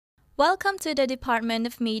Welcome to the Department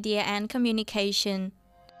of Media and Communication.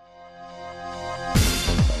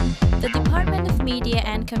 The Department of Media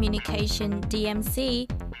and Communication, DMC,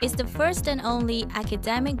 is the first and only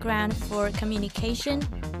academic ground for communication,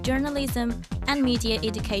 journalism, and media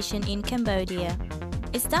education in Cambodia.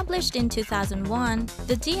 Established in 2001,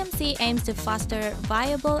 the DMC aims to foster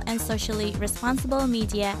viable and socially responsible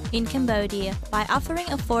media in Cambodia by offering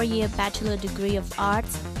a 4-year Bachelor degree of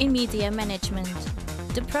Arts in Media Management.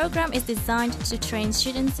 The program is designed to train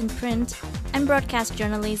students in print and broadcast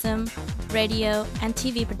journalism, radio and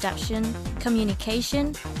TV production,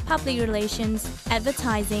 communication, public relations,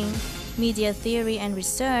 advertising, media theory and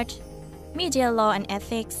research, media law and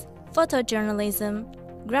ethics,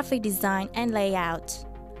 photojournalism, graphic design and layout.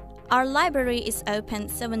 Our library is open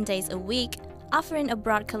 7 days a week, offering a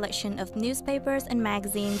broad collection of newspapers and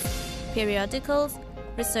magazines, periodicals,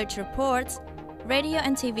 research reports, radio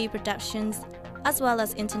and TV productions, as well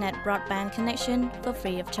as internet broadband connection for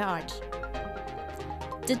free of charge.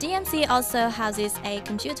 The DMC also houses a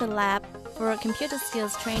computer lab for computer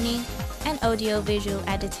skills training and audio-visual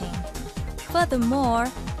editing. Furthermore,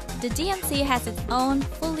 the DMC has its own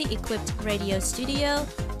fully equipped radio studio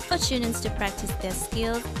for students to practice their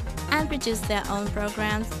skills and produce their own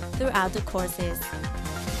programs throughout the courses.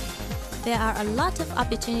 There are a lot of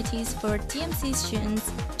opportunities for DMC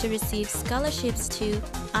students to receive scholarships to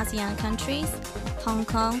ASEAN countries, Hong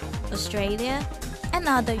Kong, Australia, and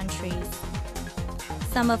other countries.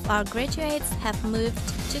 Some of our graduates have moved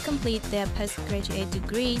to complete their postgraduate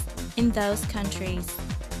degrees in those countries.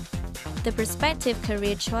 The prospective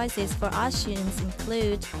career choices for our students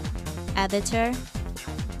include editor,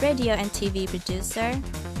 radio and TV producer,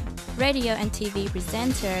 radio and TV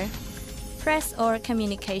presenter, press or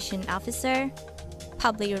communication officer,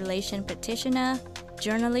 public relation practitioner,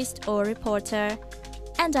 journalist or reporter,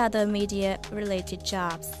 and other media-related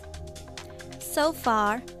jobs. So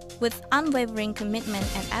far, with unwavering commitment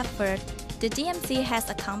and effort, the DMC has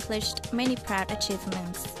accomplished many proud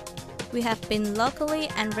achievements. We have been locally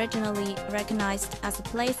and regionally recognized as a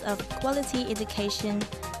place of quality education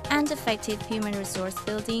and effective human resource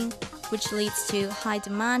building, which leads to high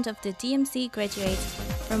demand of the DMC graduates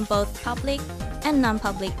from both public and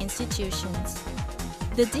non-public institutions.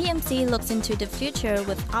 The DMC looks into the future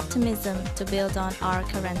with optimism to build on our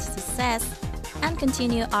current success and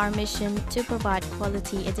continue our mission to provide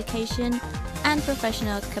quality education and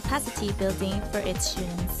professional capacity building for its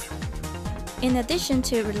students. In addition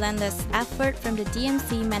to relentless effort from the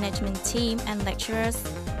DMC management team and lecturers,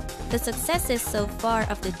 the successes so far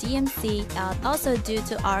of the DMC are also due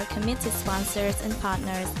to our committed sponsors and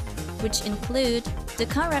partners, which include the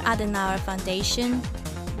Konrad Adenauer Foundation,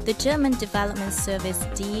 the German Development Service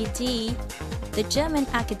DED, the German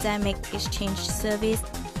Academic Exchange Service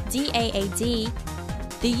DAAD,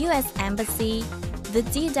 the US Embassy, the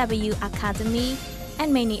DW Academy,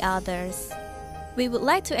 and many others. We would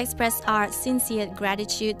like to express our sincere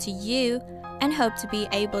gratitude to you and hope to be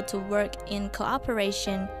able to work in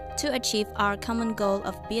cooperation to achieve our common goal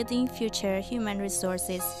of building future human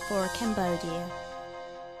resources for Cambodia.